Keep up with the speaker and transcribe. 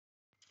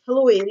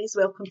Hello Aries,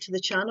 welcome to the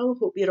channel.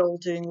 Hope you're all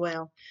doing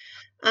well.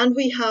 And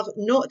we have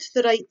not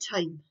the right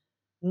time.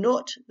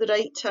 Not the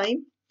right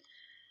time.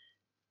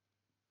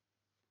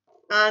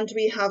 And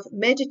we have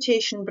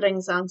meditation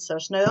brings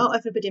answers. Now, not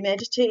everybody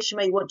meditates. You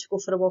might want to go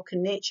for a walk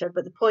in nature,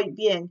 but the point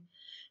being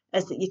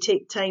is that you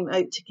take time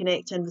out to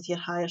connect in with your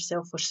higher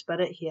self or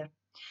spirit here.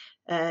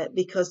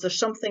 Because there's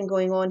something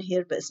going on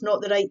here, but it's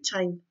not the right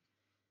time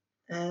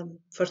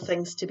for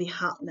things to be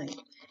happening.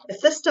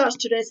 If this starts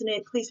to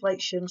resonate, please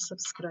like, share and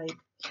subscribe.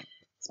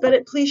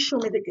 Spirit, please show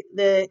me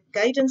the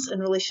guidance in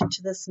relation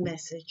to this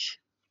message.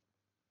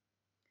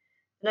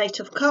 Knight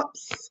of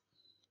Cups,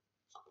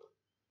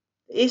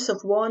 Ace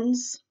of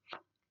Wands,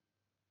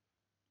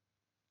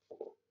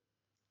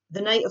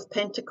 the Knight of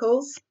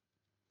Pentacles,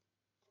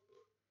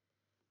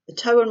 the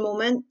Tower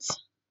moment,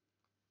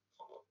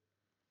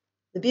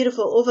 the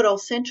beautiful overall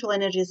central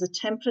energy is the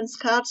Temperance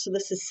card, so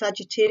this is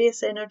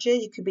Sagittarius energy.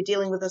 You could be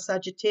dealing with a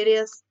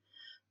Sagittarius.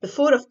 The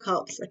Four of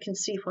Cups, I can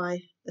see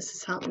why this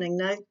is happening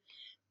now.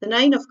 The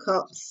Nine of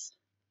Cups,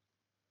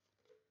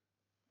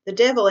 the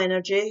Devil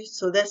energy,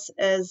 so this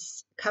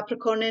is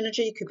Capricorn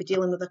energy. You could be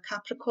dealing with a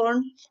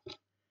Capricorn.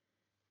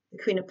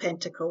 The Queen of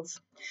Pentacles.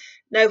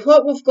 Now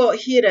what we've got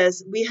here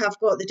is we have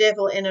got the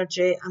Devil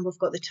energy and we've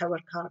got the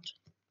Tower card.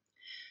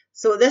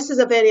 So this is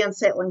a very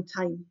unsettling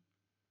time.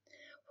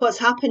 What's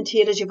happened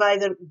here is you're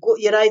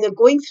either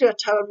going through a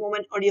Tower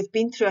moment or you've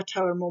been through a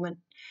Tower moment.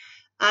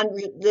 And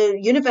the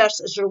universe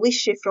has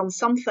released you from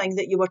something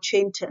that you were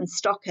chained to and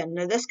stuck in.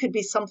 Now this could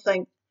be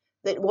something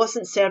that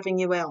wasn't serving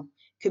you well.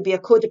 It could be a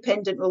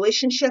codependent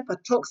relationship, a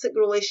toxic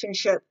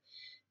relationship.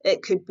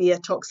 It could be a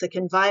toxic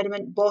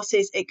environment,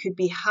 bosses. It could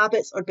be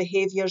habits or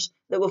behaviours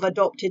that we've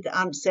adopted that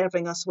aren't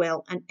serving us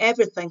well. And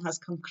everything has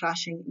come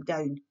crashing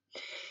down.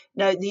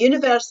 Now, the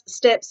universe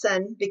steps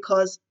in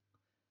because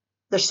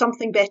there's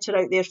something better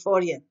out there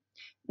for you.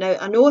 Now,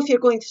 I know if you're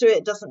going through it,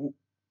 it doesn't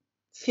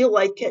feel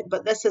like it,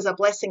 but this is a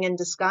blessing in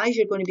disguise.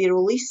 You're going to be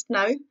released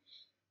now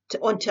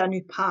onto a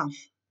new path.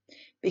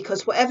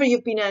 Because whatever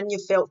you've been in,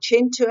 you've felt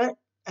chained to it.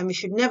 And we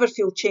should never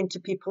feel chained to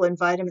people,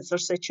 environments or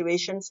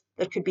situations.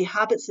 There could be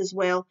habits as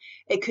well.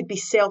 It could be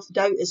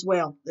self-doubt as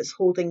well that's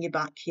holding you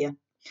back here.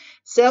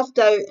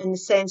 Self-doubt in the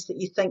sense that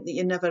you think that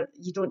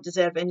you don't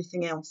deserve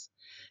anything else.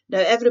 Now,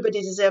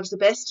 everybody deserves the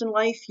best in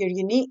life. You're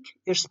unique,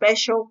 you're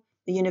special.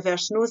 The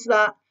universe knows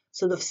that.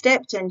 So they've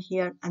stepped in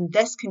here and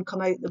this can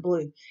come out the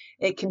blue.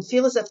 It can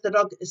feel as if the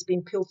rug is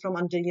being pulled from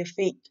under your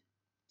feet.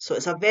 So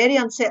it's a very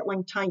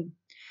unsettling time.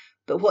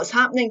 But what's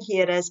happening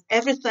here is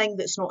everything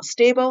that's not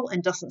stable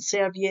and doesn't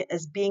serve you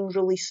is being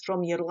released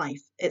from your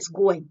life. It's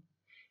going.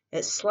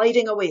 It's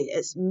sliding away.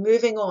 It's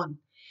moving on.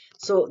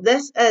 So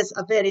this is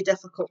a very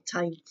difficult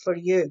time for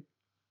you.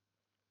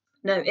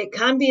 Now, it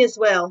can be as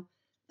well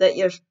that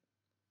you're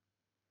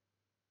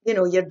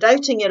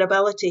doubting your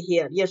ability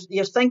here.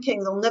 You're thinking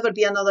there'll never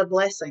be another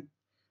blessing.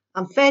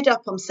 I'm fed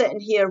up. I'm sitting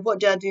here.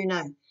 What do I do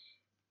now?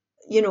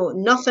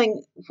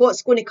 Nothing,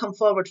 what's going to come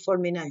forward for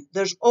me now?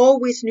 There's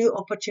always new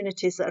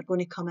opportunities that are going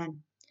to come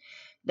in.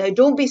 Now,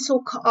 don't be so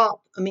caught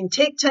up. I mean,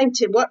 take time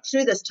to work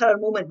through this Tower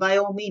moment by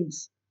all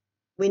means.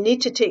 We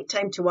need to take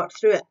time to work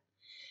through it.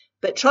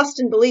 But trust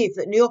and believe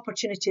that new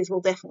opportunities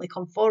will definitely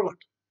come forward.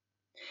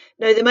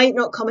 Now, they might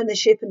not come in the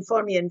shape and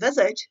form you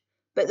envisage,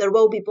 but there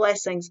will be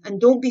blessings. And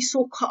don't be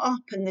so caught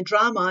up in the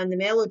drama and the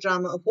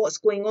melodrama of what's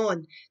going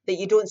on that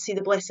you don't see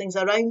the blessings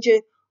around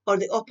you or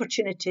the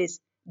opportunities.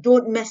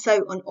 Don't miss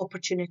out on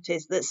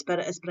opportunities that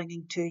Spirit is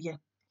bringing to you.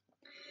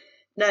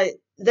 Now,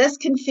 this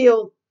can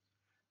feel,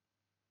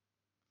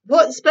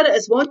 what Spirit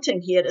is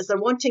wanting here is they're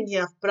wanting you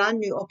to have brand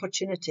new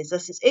opportunities.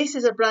 This is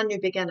Aces are brand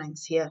new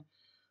beginnings here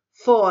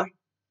for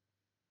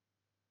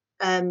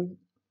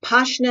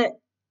passionate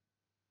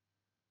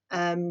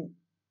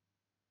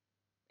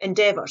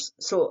endeavours.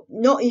 So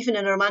not even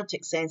in a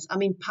romantic sense, I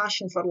mean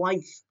passion for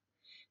life.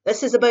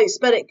 This is about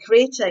Spirit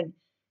creating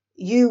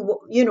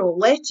you,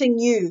 letting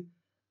you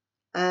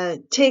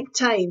take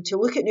time to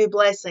look at new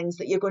blessings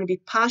that you're going to be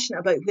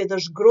passionate about, where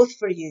there's growth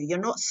for you. You're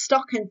not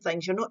stuck in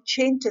things. You're not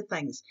chained to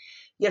things.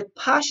 You're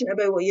passionate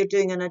about what you're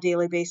doing on a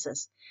daily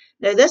basis.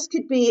 Now, this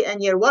could be in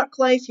your work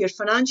life, the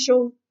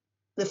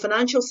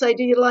financial side of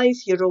your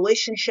life, your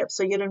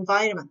relationships or your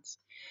environments.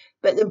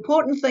 But the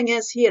important thing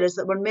is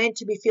that we're meant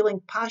to be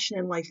feeling passion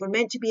in life. We're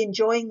meant to be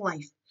enjoying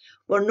life.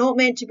 We're not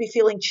meant to be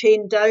feeling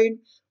chained down.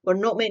 We're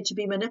not meant to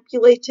be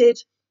manipulated.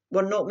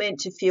 We're not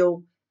meant to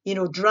feel,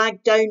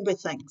 dragged down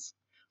with things.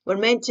 We're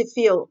meant to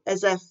feel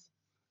as if,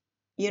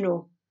 we're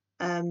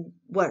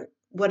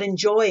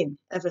enjoying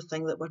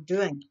everything that we're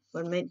doing.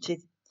 We're meant to,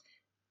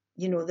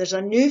 there's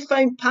a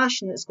newfound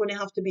passion that's going to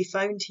have to be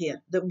found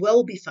here, that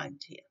will be found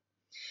here.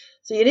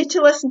 So you need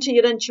to listen to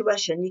your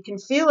intuition. You can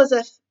feel as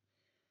if,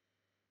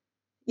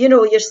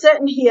 you're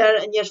sitting here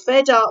and you're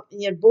fed up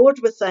and you're bored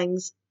with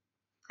things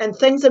and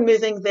things are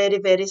moving very,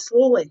 very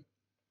slowly.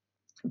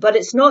 But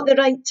it's not the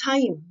right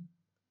time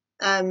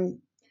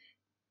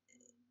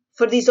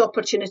for these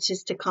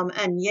opportunities to come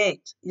in yet.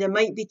 There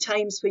might be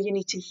times where you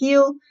need to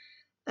heal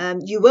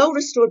You will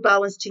restore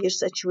balance to your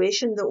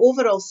situation. The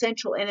overall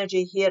central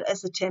energy here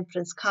is the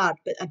Temperance card,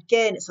 but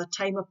again, it's a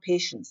time of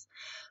patience.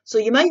 So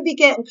you might be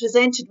getting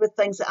presented with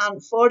things that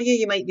aren't for you.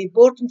 You might be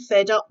bored and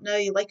fed up now.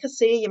 Like I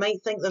say, you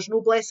might think there's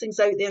no blessings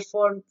out there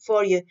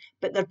for you,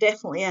 but there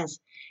definitely is.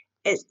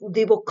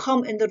 They will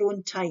come in their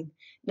own time.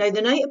 Now,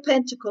 the Knight of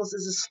Pentacles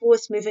is the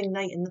slowest moving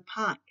knight in the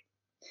pack.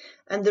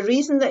 And the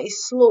reason that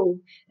he's slow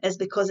is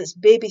because it's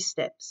baby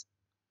steps.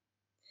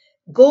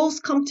 Goals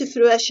come to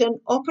fruition,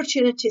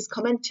 opportunities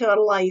come into our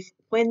life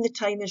when the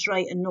time is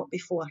right and not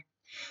before.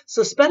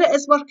 So Spirit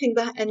is working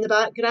in the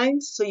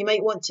background, so you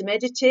might want to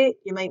meditate,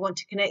 you might want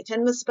to connect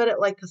in with Spirit,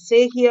 like I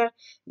say here,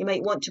 you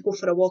might want to go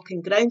for a walk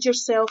and ground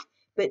yourself,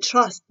 but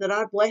trust there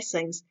are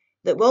blessings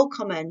that will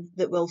come in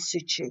that will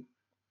suit you.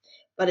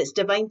 But it's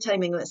divine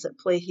timing that's at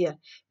play here,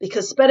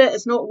 because Spirit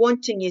is not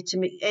wanting you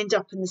to end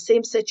up in the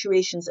same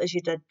situations as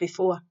you did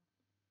before.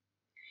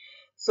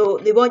 So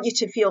they want you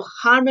to feel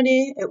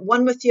harmony, at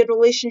one with your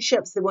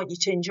relationships. They want you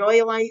to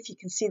enjoy life. You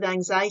can see the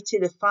anxiety,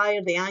 the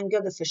fire, the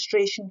anger, the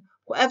frustration,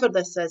 whatever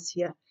this is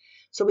here.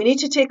 So we need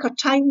to take our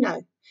time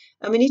now,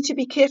 and we need to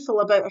be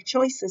careful about our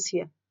choices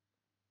here.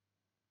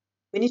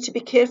 We need to be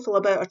careful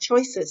about our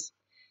choices.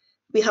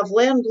 We have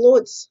learned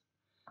loads.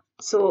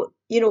 So,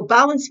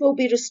 balance will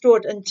be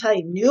restored in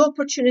time. New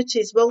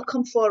opportunities will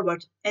come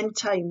forward in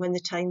time when the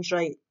time's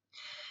right.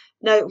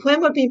 Now,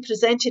 when we're being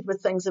presented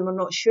with things and we're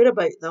not sure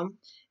about them,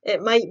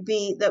 it might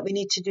be that we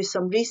need to do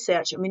some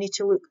research and we need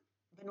to look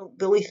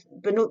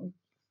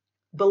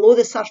below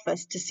the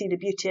surface to see the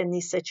beauty in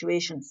these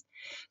situations.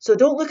 So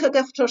don't look a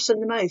gift horse in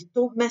the mouth.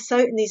 Don't miss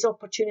out on these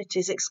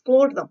opportunities.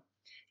 Explore them.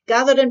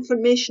 Gather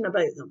information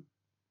about them.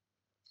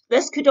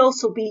 This could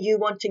also be you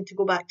wanting to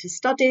go back to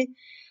study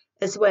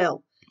as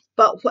well.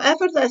 But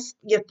whatever this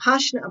you're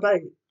passionate about,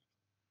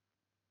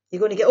 you're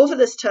going to get over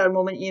this tower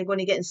moment and you're going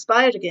to get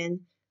inspired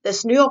again.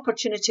 This new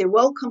opportunity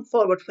will come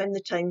forward when the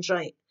time's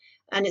right.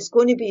 And it's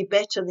going to be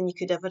better than you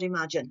could ever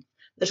imagine.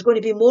 There's going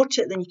to be more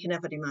to it than you can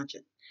ever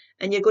imagine.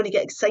 And you're going to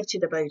get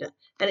excited about it.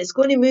 And it's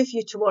going to move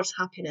you towards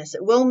happiness.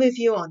 It will move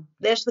you on.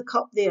 There's the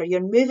cup there.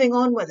 You're moving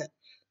on with it.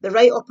 The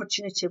right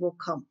opportunity will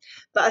come.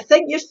 But I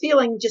think you're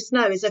feeling just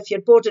now as if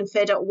you're bored and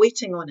fed up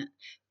waiting on it.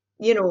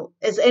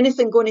 Is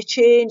anything going to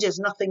change? Is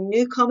nothing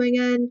new coming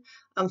in?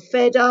 I'm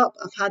fed up.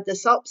 I've had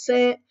this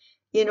upset.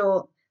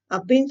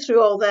 I've been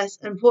through all this.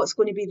 And what's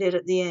going to be there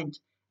at the end?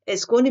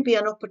 It's going to be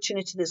an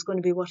opportunity that's going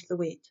to be worth the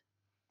wait.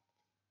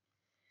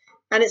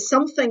 And it's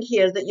something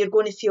here that you're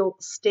going to feel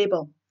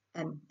stable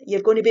in.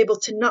 You're going to be able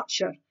to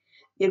nurture.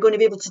 You're going to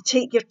be able to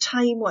take your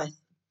time with.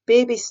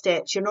 Baby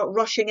steps. You're not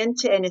rushing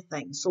into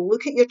anything. So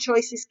look at your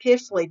choices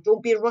carefully.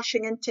 Don't be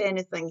rushing into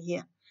anything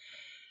here.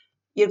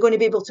 You're going to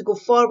be able to go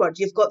forward.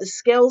 You've got the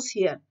skills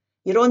here.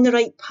 You're on the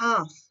right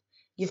path.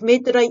 You've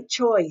made the right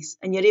choice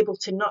and you're able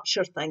to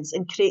nurture things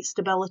and create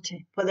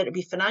stability, whether it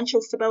be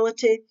financial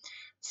stability,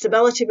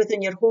 stability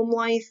within your home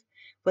life,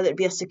 whether it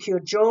be a secure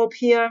job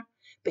here.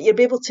 But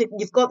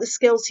you've got the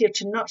skills here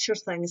to nurture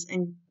things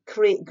and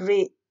create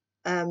great,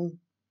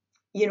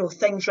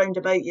 things round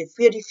about you,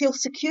 where you feel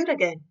secure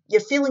again.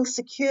 You're feeling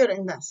secure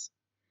in this.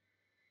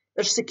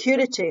 There's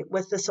security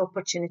with this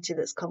opportunity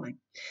that's coming.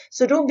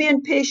 So don't be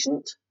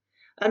impatient.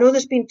 I know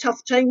there's been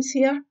tough times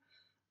here,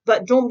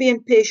 but don't be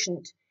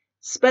impatient.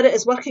 Spirit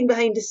is working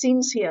behind the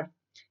scenes here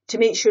to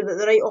make sure that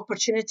the right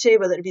opportunity,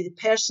 whether it be the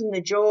person,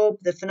 the job,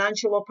 the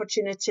financial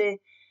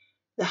opportunity,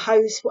 the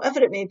house,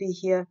 whatever it may be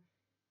here,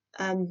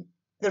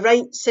 the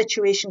right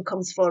situation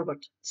comes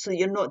forward so that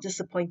you're not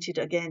disappointed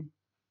again.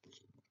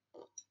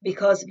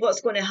 Because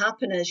what's going to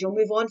happen is you'll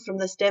move on from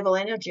this devil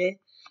energy.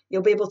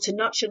 You'll be able to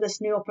nurture this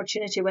new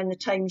opportunity when the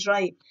time's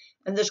right.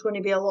 And there's going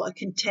to be a lot of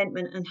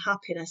contentment and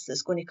happiness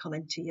that's going to come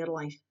into your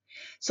life.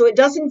 So it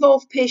does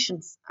involve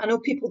patience. I know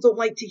people don't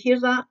like to hear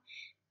that.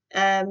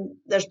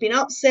 There's been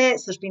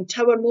upsets, there's been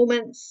tower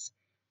moments,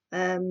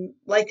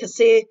 like I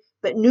say,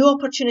 but new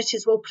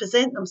opportunities will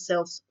present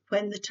themselves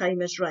when the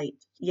time is right.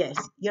 Yes,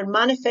 you're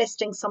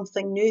manifesting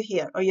something new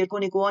here, or you're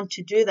going to go on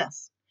to do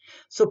this.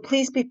 So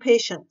please be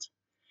patient,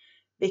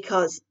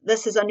 because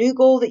this is a new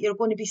goal that you're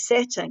going to be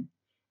setting,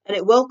 and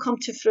it will come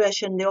to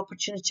fruition. The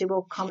opportunity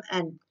will come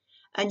in,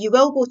 and you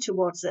will go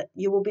towards it.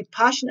 You will be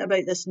passionate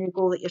about this new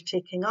goal that you're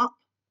taking up.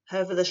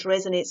 However this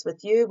resonates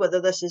with you,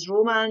 whether this is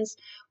romance,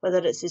 whether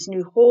it's his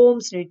new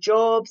homes, new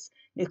jobs,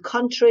 new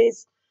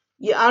countries,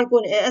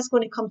 it is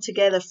going to come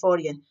together for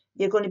you.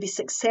 You're going to be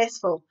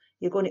successful.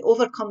 You're going to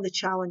overcome the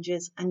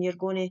challenges and you're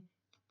going to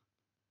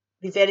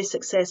be very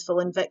successful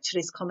in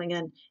victories coming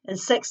in. And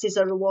 60s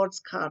are rewards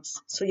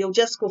cards. So you'll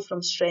just go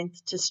from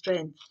strength to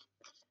strength.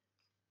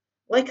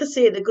 Like I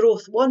say, the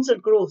growth, wands are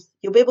growth.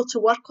 You'll be able to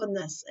work on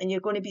this and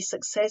you're going to be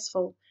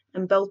successful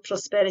and build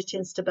prosperity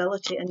and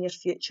stability in your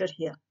future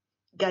here.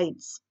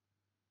 Guides.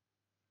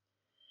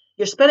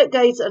 Your spirit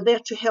guides are there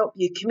to help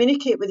you.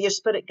 Communicate with your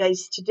spirit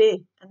guides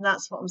today, and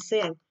that's what I'm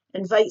saying.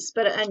 Invite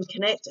spirit in,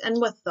 connect in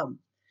with them.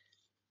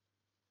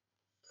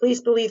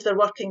 Please believe they're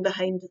working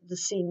behind the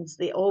scenes.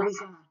 They always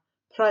are.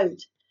 Proud.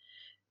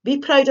 Be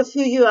proud of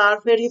who you are,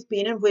 where you've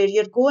been and where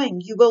you're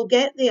going. You will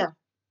get there.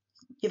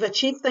 You've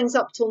achieved things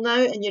up till now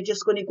and you're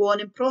just going to go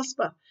on and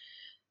prosper.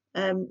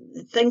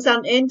 Things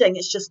aren't ending,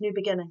 it's just new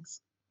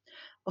beginnings.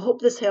 I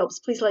hope this helps.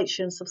 Please like,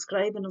 share and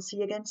subscribe, and I'll see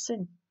you again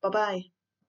soon. Bye-bye.